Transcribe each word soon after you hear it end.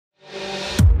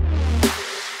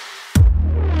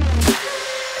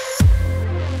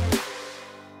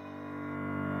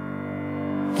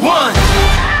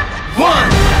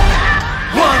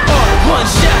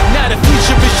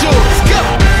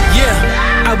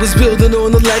was building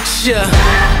on the lecture.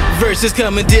 Verses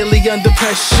coming daily under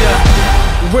pressure.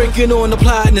 Working on the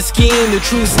plot and the scheme. The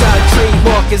true style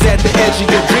trademark is at the edge of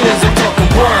your dreams. I'm talking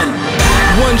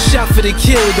one shot for the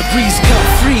kill. The breeze cut,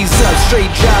 freeze up, straight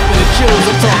dropping the chills.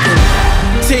 I'm talking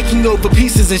taking over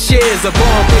pieces and shares. A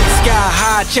bomb break sky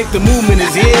high. Check the movement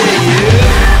is here.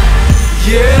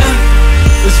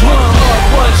 Yeah. It's one heart,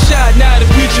 one shot. Now the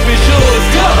future is yours.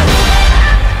 Go.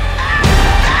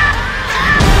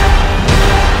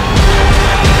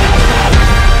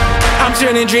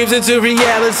 Turning dreams into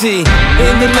reality.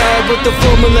 In the lab with the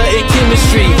formula and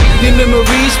chemistry. Your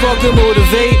memories spark and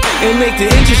motivate and make the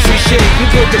industry shake. We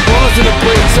put the bars in the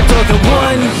brakes. I'm talking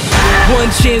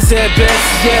one chance at best,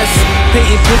 yes.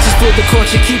 Painting pictures for the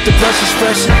culture, keep the brushes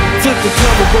fresh. Flip the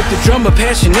cover, work the drummer,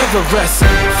 passion never rests.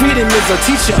 Freedom is our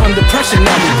teacher, under pressure,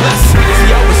 now we blessed.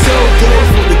 See, I was so good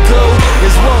for the goal.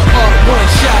 It's one art, one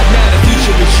shot, now the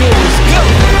future is yours. Go!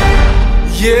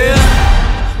 Yeah.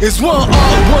 It's one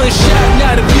art, one shot,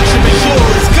 now the future is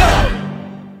yours. Go!